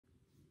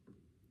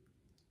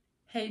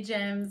Hey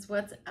gems,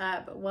 what's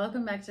up?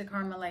 Welcome back to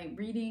Karma Light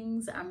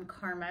Readings. I'm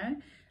Karma.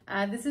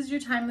 This is your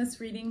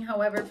timeless reading.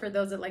 However, for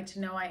those that like to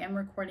know, I am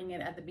recording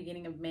it at the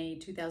beginning of May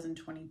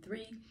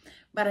 2023.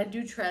 But I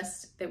do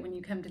trust that when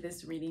you come to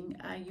this reading,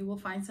 you will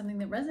find something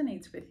that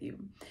resonates with you.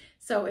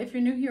 So if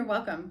you're new here,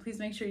 welcome. Please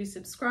make sure you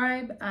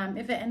subscribe.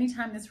 If at any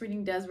time this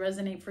reading does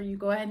resonate for you,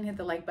 go ahead and hit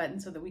the like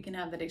button so that we can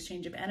have that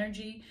exchange of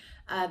energy.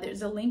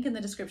 There's a link in the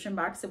description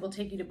box that will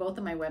take you to both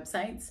of my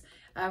websites.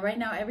 Right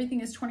now, everything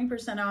is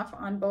 20% off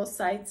on both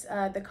sites.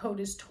 The code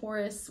is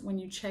Taurus when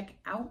you check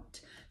out.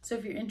 So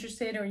if you're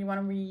interested or you want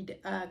to read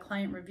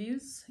client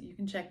reviews, you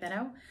can check that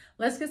out.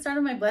 Let's get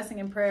started with my blessing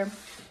and prayer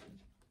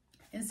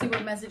and see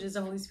what messages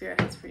the Holy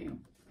Spirit has for you.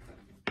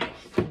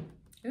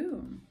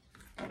 Ooh.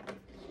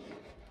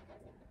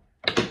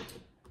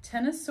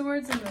 10 of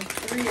Swords and the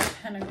 3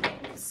 of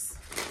Pentacles.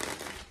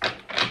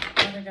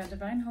 Father God,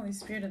 Divine Holy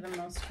Spirit of the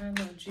Most High,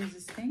 Lord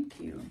Jesus, thank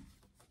you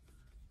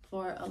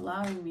for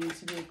allowing me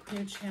to be a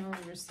clear channel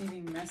of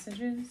receiving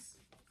messages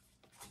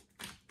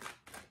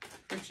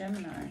for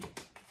Gemini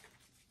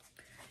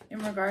in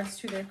regards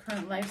to their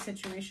current life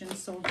situation,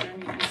 soul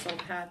journey, and soul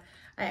path.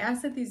 I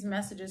ask that these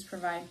messages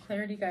provide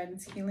clarity,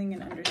 guidance, healing,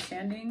 and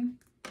understanding,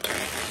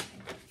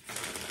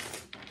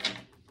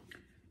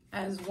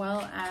 as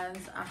well as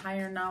a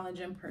higher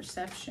knowledge and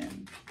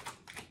perception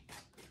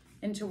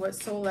into what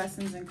soul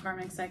lessons and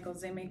karmic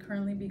cycles they may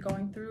currently be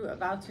going through,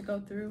 about to go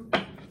through,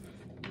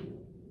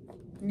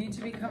 need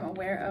to become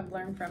aware of,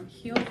 learn from,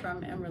 heal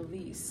from, and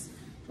release.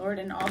 Lord,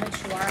 in all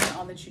that you are and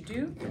all that you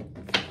do,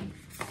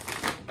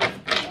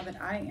 all that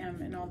I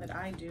am and all that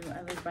I do,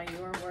 I live by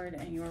your word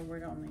and your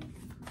word only.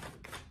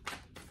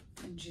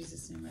 In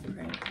Jesus' name I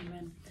pray,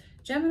 amen.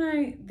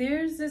 Gemini,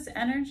 there's this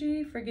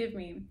energy, forgive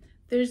me,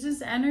 there's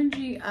this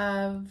energy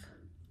of,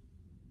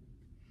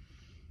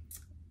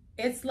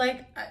 it's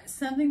like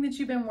something that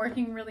you've been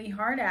working really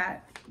hard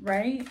at,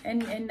 right?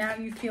 And now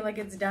you feel like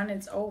it's done,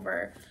 it's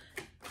over.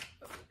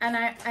 And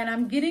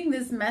I'm getting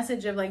this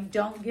message of like,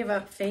 don't give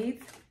up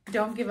faith,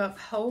 don't give up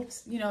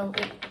hopes. You know,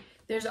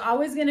 there's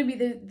always going to be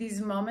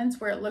these moments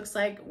where it looks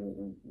like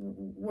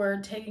we're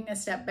taking a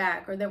step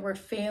back, or that we're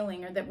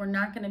failing, or that we're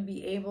not going to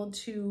be able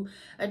to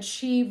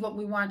achieve what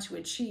we want to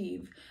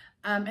achieve.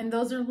 And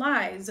those are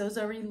lies, those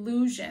are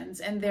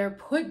illusions, and they're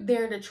put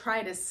there to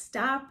try to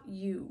stop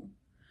you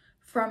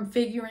from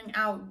figuring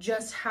out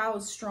just how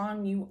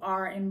strong you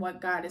are and what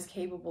God is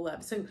capable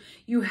of. So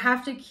you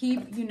have to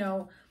keep, you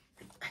know,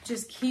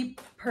 just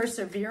keep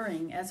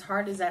persevering, as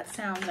hard as that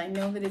sounds. I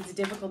know that it's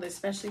difficult,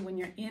 especially when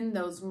you're in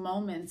those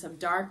moments of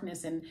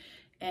darkness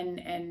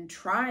and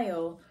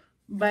trial,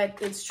 but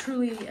it's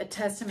truly a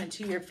testament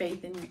to your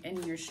faith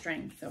and your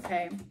strength,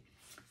 okay?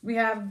 We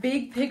have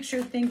big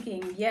picture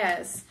thinking,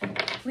 yes.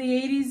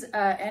 Pleiades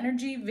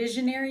energy,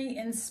 visionary,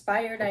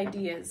 inspired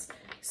ideas.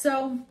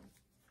 So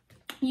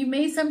you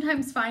may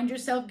sometimes find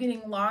yourself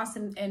getting lost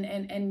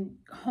and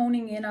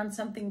honing in on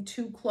something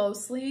too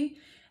closely,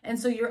 and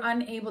so you're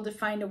unable to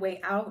find a way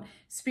out.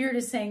 Spirit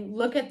is saying,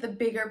 look at the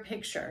bigger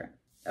picture,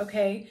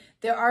 okay?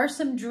 There are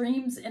some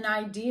dreams and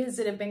ideas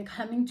that have been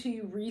coming to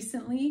you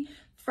recently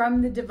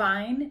from the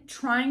divine,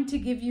 trying to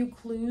give you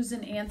clues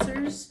and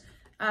answers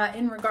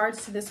in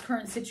regards to this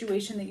current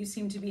situation that you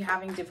seem to be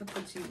having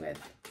difficulty with.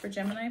 For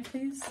Gemini,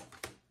 please.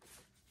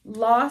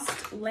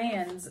 Lost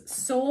lands,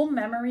 soul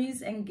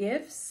memories and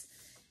gifts.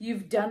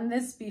 You've done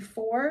this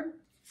before.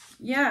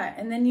 Yeah,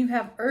 and then you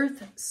have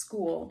Earth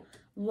School.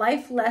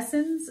 Life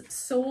lessons,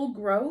 soul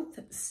growth,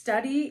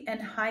 study, and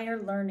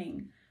higher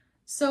learning.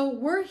 So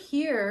we're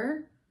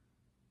here,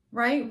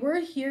 right?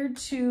 We're here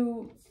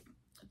to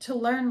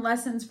learn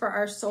lessons for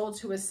our soul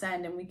to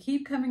ascend. And we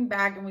keep coming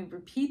back and we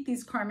repeat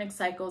these karmic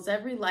cycles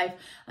every life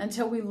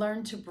until we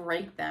learn to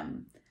break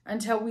them,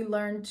 until we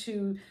learn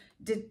to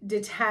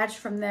detach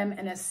from them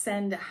and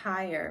ascend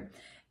higher.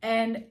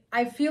 And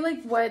I feel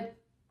like what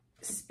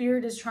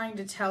Spirit is trying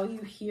to tell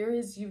you here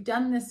is you've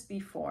done this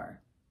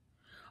before.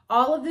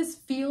 All of this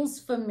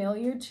feels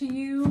familiar to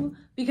you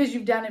because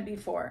you've done it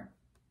before,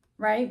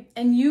 right?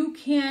 And you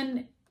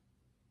can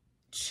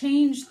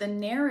change the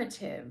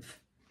narrative.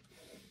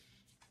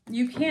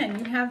 You can.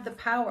 You have the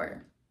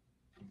power.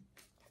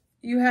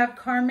 You have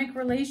karmic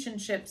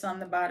relationships on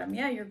the bottom.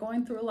 Yeah, you're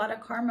going through a lot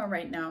of karma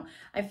right now.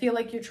 I feel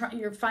like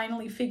you're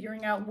finally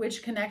figuring out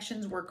which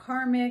connections were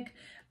karmic,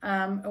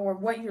 or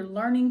what you're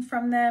learning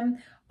from them.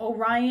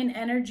 Orion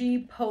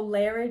energy,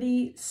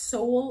 polarity,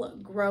 soul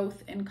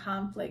growth, and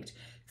conflict.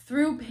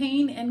 Through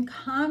pain and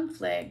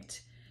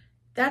conflict,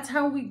 that's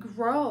how we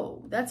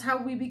grow. That's how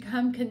we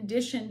become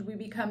conditioned. We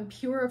become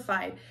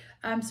purified.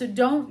 So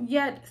don't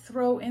yet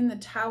throw in the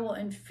towel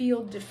and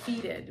feel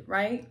defeated,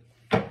 right?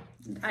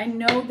 I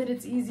know that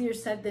it's easier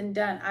said than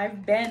done.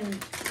 I've been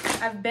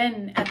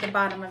at the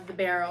bottom of the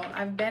barrel.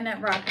 I've been at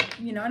rock,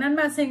 you know, and I'm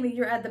not saying that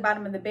you're at the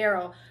bottom of the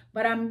barrel,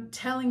 but I'm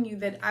telling you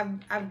that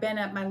I've been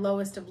at my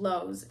lowest of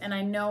lows, and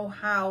I know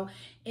how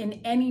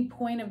in any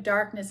point of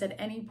darkness, at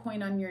any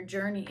point on your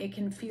journey, it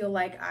can feel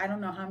like, I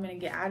don't know how I'm going to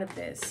get out of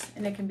this,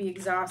 and it can be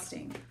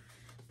exhausting.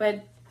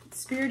 But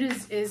Spirit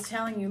is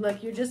telling you,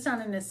 look, you're just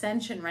on an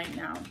ascension right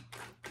now.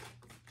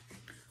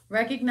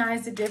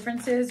 Recognize the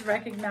differences,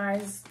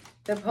 recognize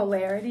the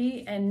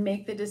polarity, and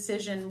make the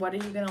decision. What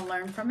are you going to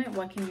learn from it?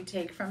 What can you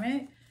take from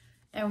it?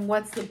 And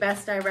what's the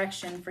best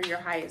direction for your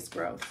highest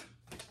growth?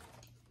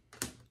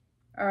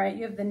 All right,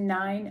 you have the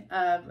 9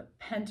 of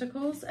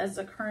Pentacles as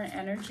the current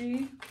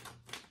energy.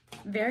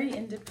 Very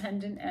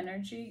independent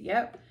energy.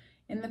 Yep.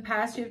 In the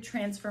past, you have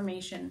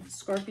transformation,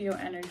 Scorpio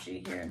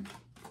energy here.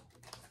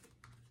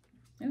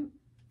 Ooh.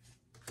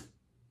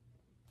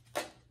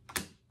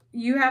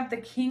 You have the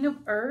King of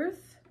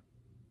Earth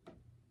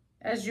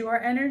as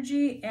your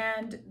energy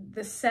and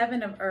the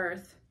 7 of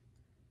Earth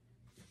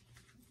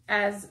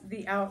as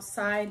the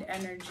outside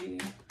energy.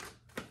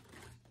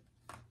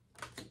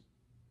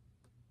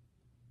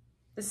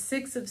 The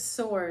 6 of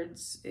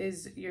Swords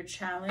is your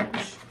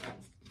challenge.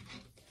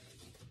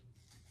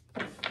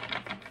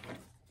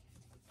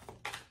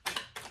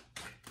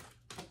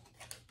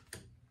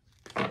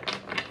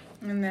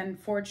 And then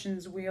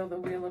Fortune's Wheel, the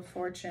Wheel of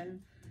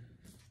Fortune.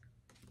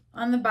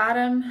 On the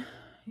bottom,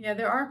 yeah,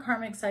 there are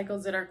karmic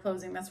cycles that are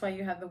closing. That's why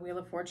you have the Wheel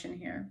of Fortune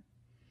here.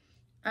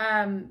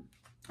 On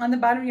the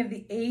bottom, you have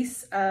the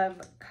Ace of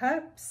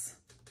Cups.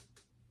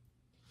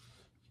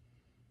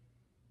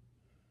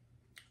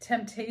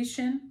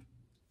 Temptation,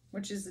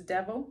 which is the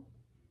devil.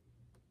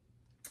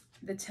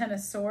 The 10 of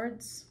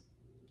Swords.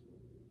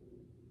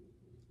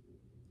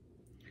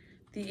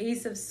 The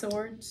Ace of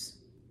Swords.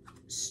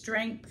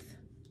 Strength.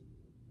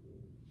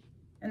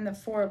 And the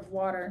 4 of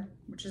Water,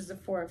 which is the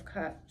 4 of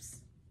Cups.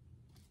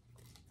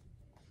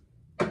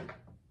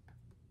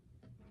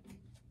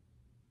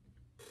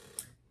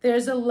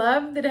 There's a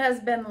love that has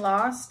been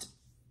lost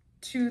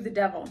to the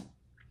devil.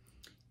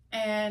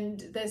 And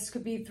this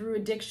could be through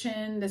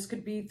addiction. This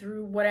could be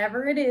through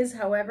whatever it is,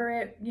 however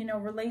it,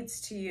 relates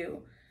to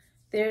you.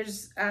 There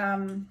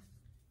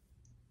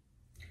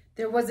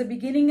was a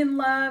beginning in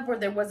love, or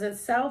there was a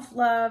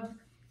self-love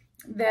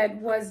that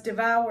was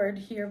devoured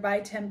here by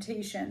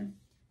temptation.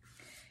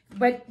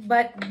 But,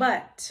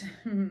 because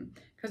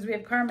we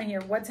have karma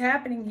here, what's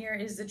happening here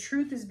is the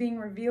truth is being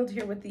revealed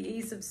here with the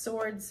Ace of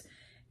Swords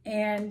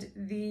and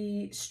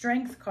the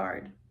Strength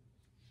card.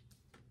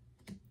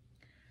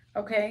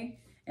 Okay?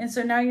 And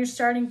so now you're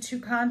starting to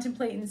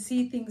contemplate and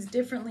see things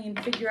differently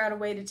and figure out a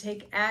way to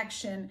take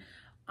action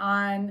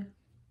on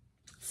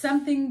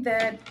something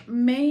that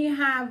may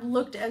have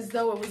looked as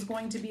though it was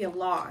going to be a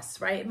loss,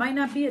 right? It might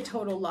not be a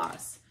total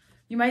loss.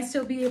 You might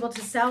still be able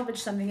to salvage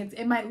something.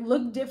 It might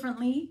look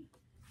differently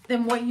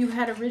than what you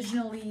had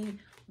originally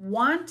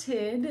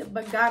wanted,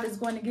 but God is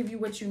going to give you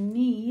what you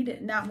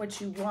need, not what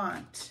you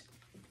want.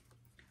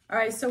 All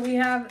right, so we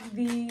have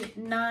the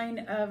 9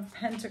 of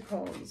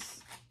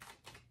Pentacles.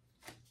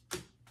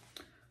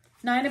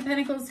 9 of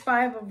Pentacles,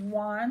 5 of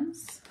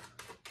Wands.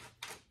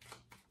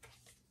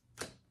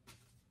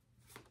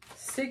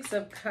 6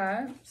 of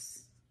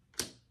Cups.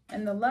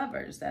 And the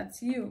Lovers,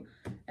 that's you.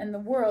 And the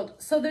World.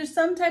 So there's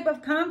some type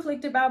of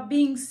conflict about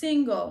being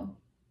single.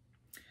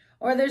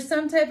 Or there's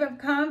some type of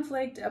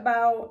conflict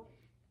about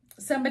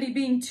somebody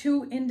being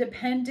too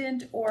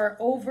independent or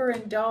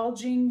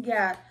overindulging.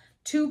 Yeah.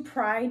 Too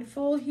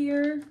prideful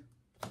here.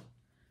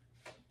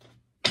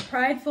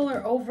 Prideful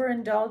or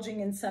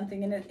overindulging in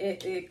something, and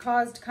it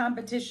caused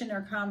competition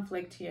or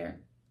conflict here.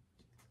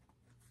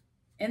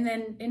 And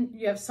then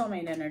you have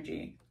soulmate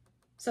energy.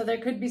 So there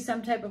could be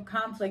some type of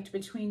conflict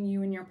between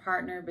you and your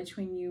partner,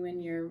 between you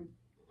and your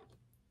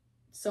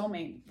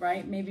soulmate,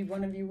 right? Maybe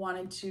one of you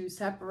wanted to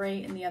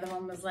separate and the other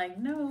one was like,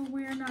 no,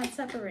 we're not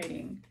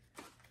separating.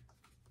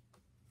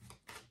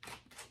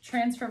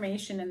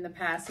 Transformation in the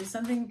past. So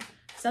something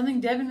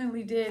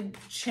definitely did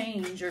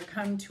change or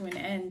come to an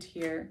end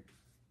here.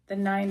 The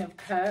 9 of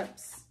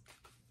Cups.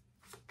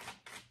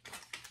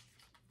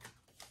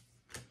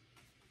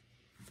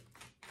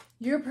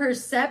 Your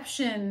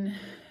perception,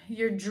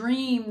 your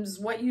dreams,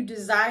 what you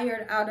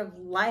desired out of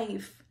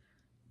life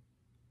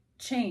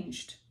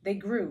changed. They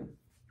grew.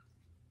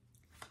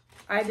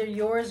 Either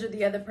yours or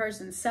the other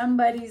person.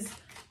 Somebody's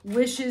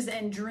wishes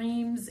and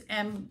dreams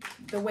and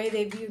the way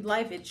they viewed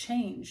life, it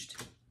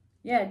changed.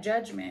 Yeah,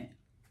 Judgment.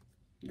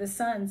 The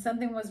Sun,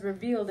 something was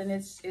revealed and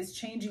it's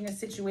changing a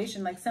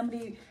situation. Like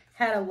somebody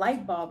had a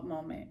light bulb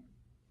moment.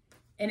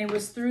 And it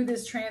was through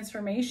this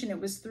transformation. It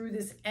was through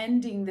this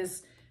ending,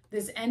 this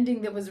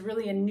ending that was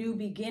really a new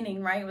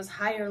beginning, right? It was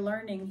higher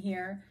learning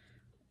here.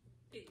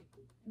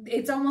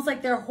 It's almost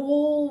like their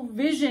whole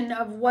vision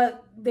of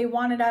what they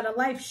wanted out of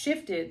life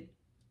shifted.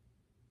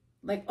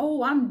 Like,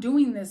 oh, I'm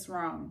doing this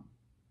wrong.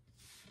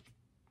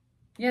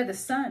 Yeah, the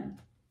Sun.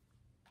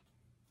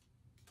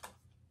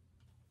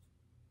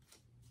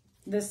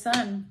 The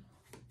Sun.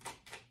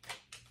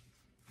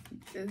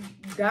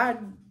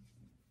 God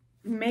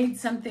made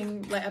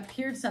something, like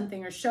appeared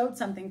something or showed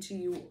something to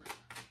you.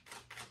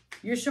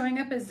 You're showing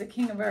up as the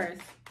King of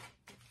Earth.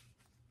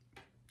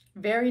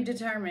 Very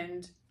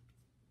determined.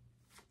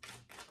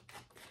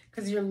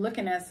 Because you're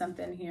looking at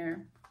something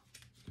here.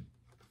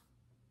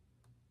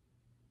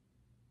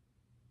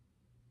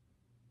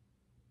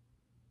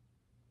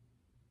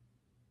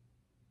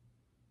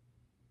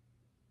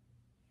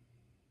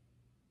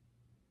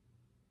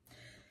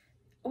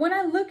 when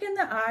I look in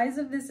the eyes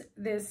of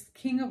this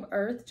King of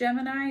Earth,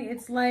 Gemini,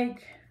 it's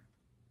like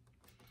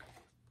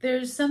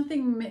there's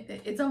something,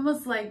 it's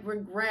almost like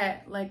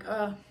regret, like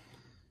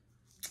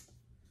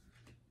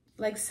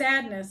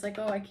sadness, like,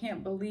 oh, I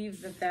can't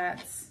believe that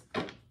that's,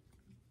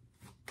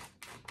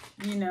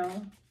 you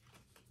know.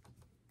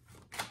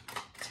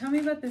 Tell me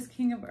about this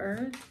King of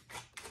Earth.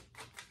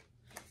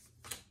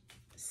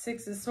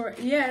 Six of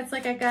Swords. Yeah, it's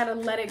like I gotta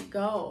let it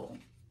go.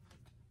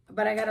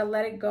 But I gotta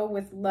let it go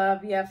with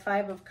love. Yeah,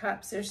 Five of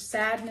Cups. There's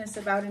sadness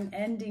about an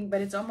ending, but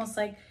it's almost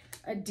like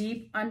a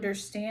deep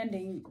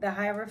understanding. The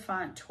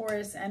Hierophant,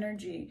 Taurus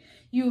energy.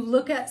 You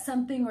look at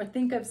something or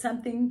think of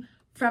something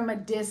from a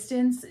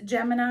distance,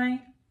 Gemini.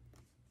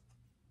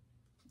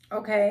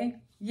 Okay.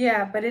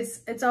 Yeah, but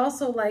it's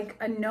also like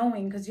a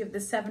knowing, because you have the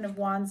Seven of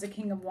Wands, the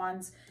King of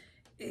Wands.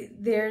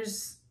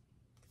 There's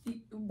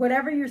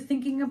whatever you're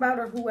thinking about,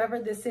 or whoever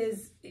this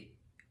is,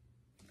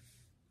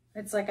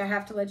 it's like I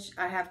have to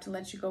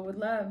let you go with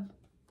love.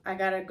 I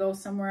gotta go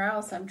somewhere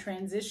else. I'm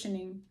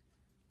transitioning.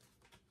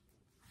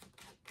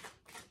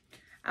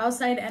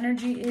 Outside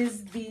energy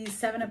is the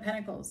Seven of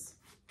Pentacles.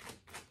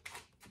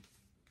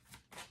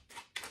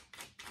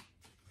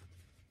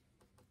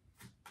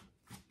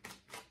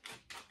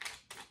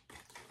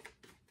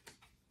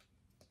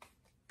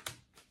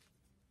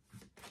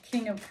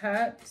 King of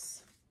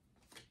Cups.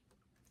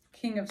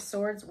 King of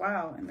Swords.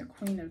 Wow, and the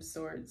Queen of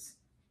Swords.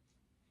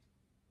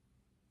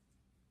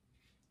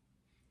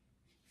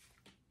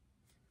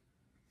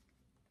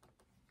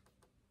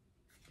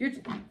 You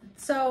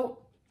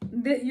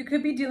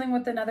could be dealing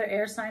with another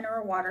air sign or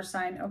a water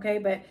sign, okay?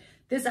 But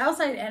this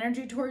outside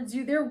energy towards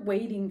you, they're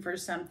waiting for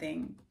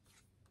something.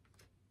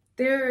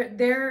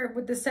 They're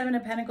with the Seven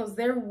of Pentacles,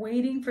 they're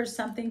waiting for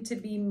something to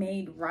be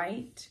made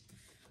right,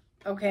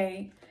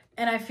 okay?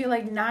 And I feel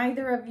like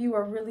neither of you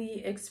are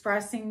really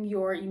expressing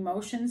your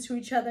emotions to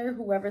each other,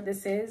 whoever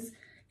this is.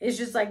 It's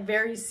just like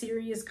very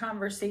serious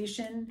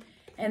conversation.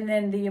 And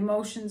then the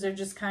emotions are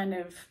just kind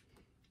of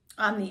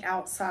on the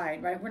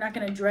outside, right? We're not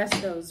going to address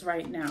those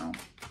right now.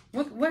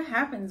 What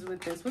happens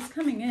with this? What's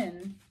coming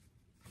in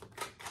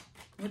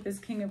with this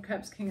King of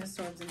Cups, King of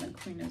Swords, and the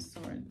Queen of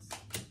Swords?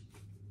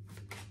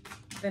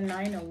 The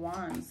Nine of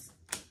Wands,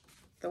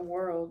 the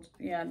World,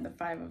 yeah, and the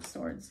Five of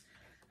Swords.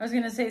 I was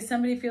going to say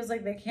somebody feels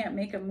like they can't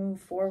make a move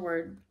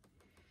forward.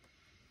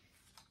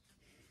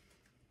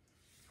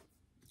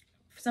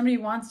 Somebody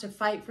wants to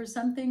fight for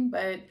something,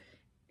 but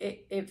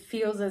it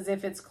feels as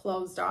if it's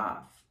closed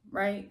off,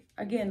 right?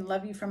 Again,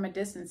 love you from a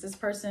distance. This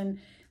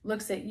person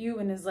looks at you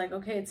and is like,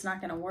 okay, it's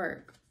not going to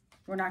work.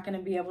 We're not going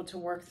to be able to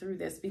work through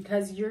this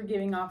because you're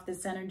giving off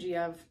this energy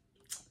of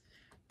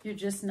you're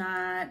just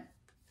not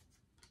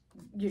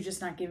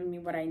giving me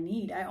what I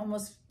need. I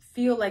almost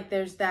feel like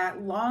there's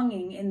that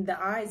longing in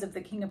the eyes of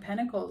the King of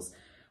Pentacles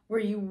where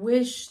you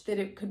wish that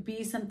it could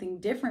be something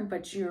different,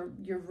 but you're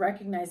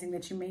recognizing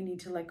that you may need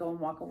to let go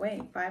and walk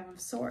away. Five of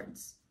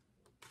Swords.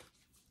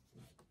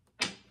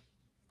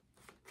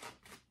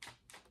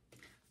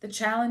 The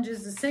challenge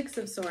is the Six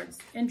of Swords.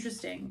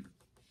 Interesting.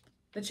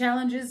 The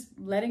challenge is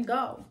letting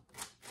go.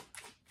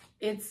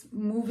 It's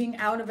moving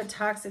out of a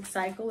toxic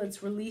cycle.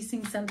 It's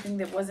releasing something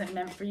that wasn't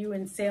meant for you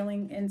and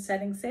sailing and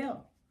setting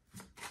sail.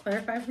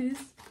 Clarify,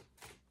 please.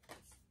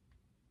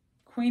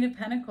 Queen of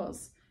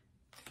Pentacles.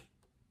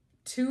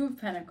 Two of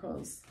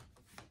Pentacles.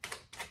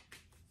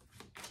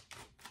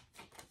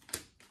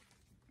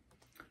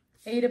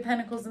 Eight of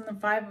Pentacles and the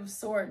Five of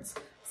Swords.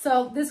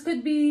 So this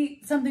could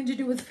be something to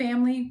do with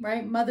family,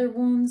 right? Mother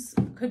wounds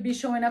could be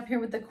showing up here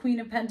with the Queen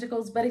of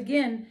Pentacles. But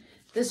again,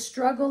 the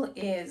struggle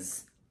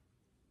is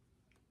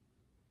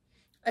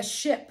a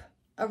ship,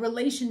 a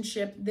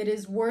relationship that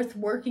is worth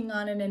working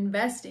on and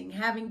investing.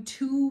 Having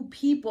two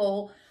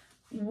people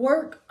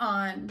work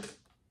on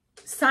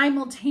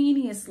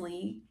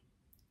simultaneously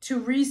to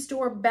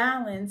restore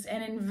balance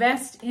and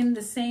invest in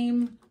the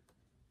same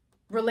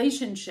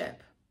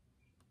relationship.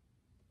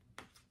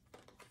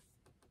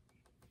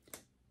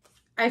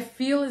 I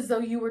feel as though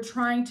you were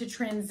trying to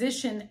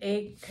transition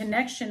a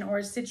connection or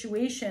a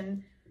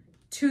situation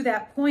to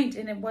that point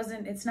and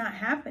it's not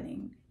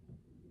happening.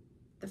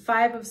 The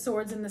Five of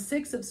Swords and the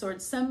Six of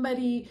Swords.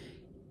 Somebody,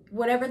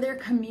 whatever they're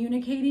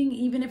communicating,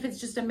 even if it's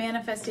just a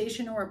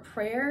manifestation or a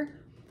prayer,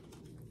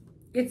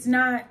 it's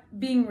not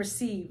being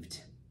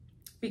received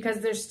because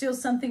there's still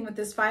something with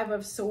this Five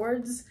of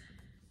Swords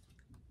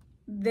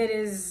that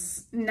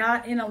is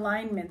not in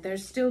alignment.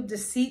 There's still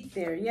deceit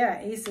there.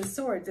 Yeah, Ace of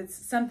Swords. It's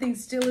something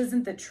still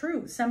isn't the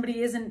truth.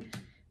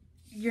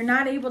 You're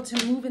not able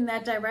to move in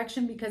that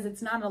direction because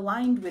it's not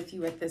aligned with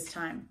you at this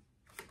time.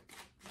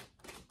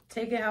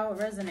 Take it how it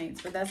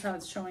resonates, but that's how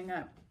it's showing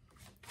up.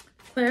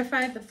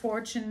 Clarify the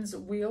Fortune's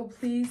Wheel,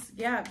 please.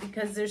 Yeah,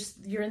 because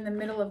you're in the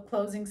middle of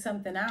closing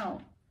something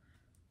out.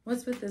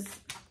 What's with this?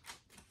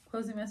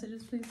 Closing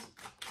messages, please.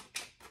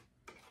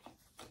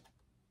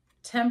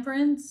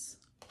 Temperance.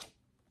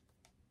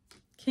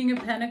 King of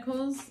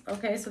Pentacles.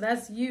 Okay, so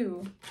that's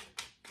you.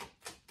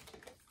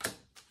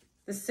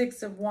 The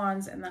Six of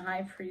Wands and the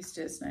High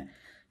Priestess.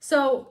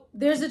 So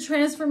there's a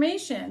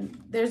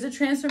transformation. There's a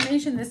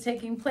transformation that's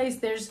taking place.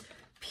 There's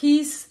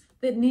peace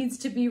that needs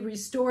to be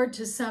restored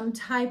to some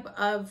type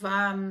of,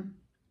 something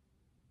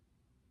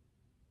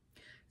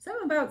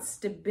about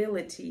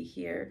stability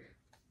here.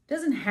 It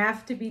doesn't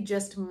have to be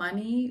just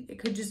money. It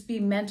could just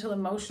be mental,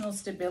 emotional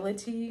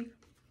stability.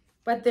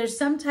 But there's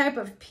some type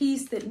of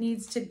peace that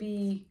needs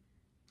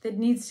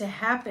to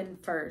happen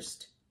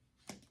first.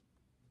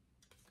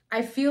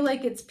 I feel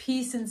like it's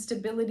peace and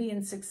stability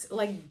and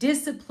like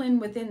discipline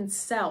within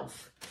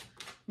self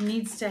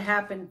needs to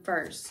happen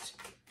first.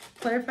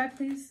 Clarify,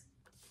 please.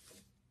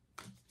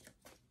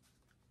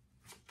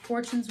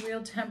 Fortune's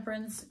Wheel,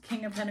 Temperance,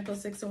 King of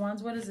Pentacles, Six of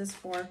Wands. What is this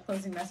for?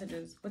 Closing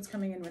messages. What's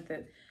coming in with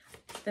it?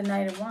 The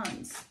Knight of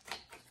Wands.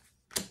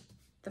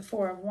 The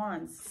Four of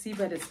Wands. See,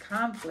 but it's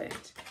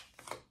conflict.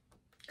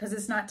 Because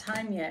it's not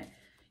time yet.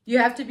 You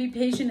have to be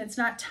patient. It's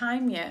not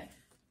time yet.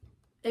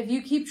 If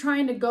you keep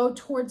trying to go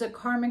towards a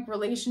karmic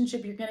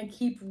relationship, you're going to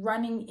keep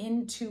running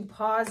into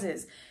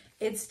pauses.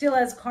 It still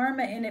has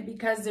karma in it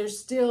because there's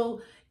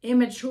still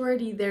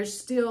immaturity. There's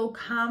still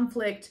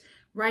conflict,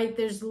 right?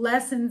 There's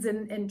lessons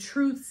and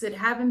truths that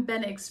haven't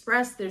been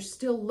expressed. There's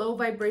still low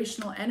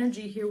vibrational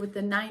energy here with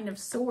the Nine of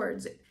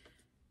Swords.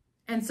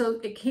 And so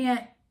it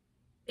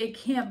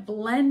can't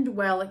blend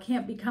well. It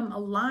can't become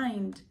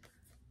aligned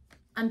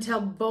until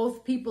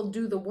both people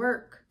do the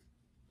work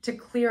to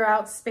clear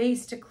out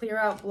space, to clear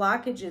out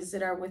blockages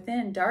that are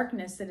within,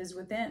 darkness that is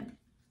within.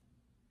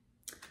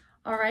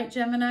 All right,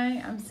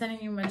 Gemini, I'm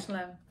sending you much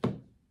love.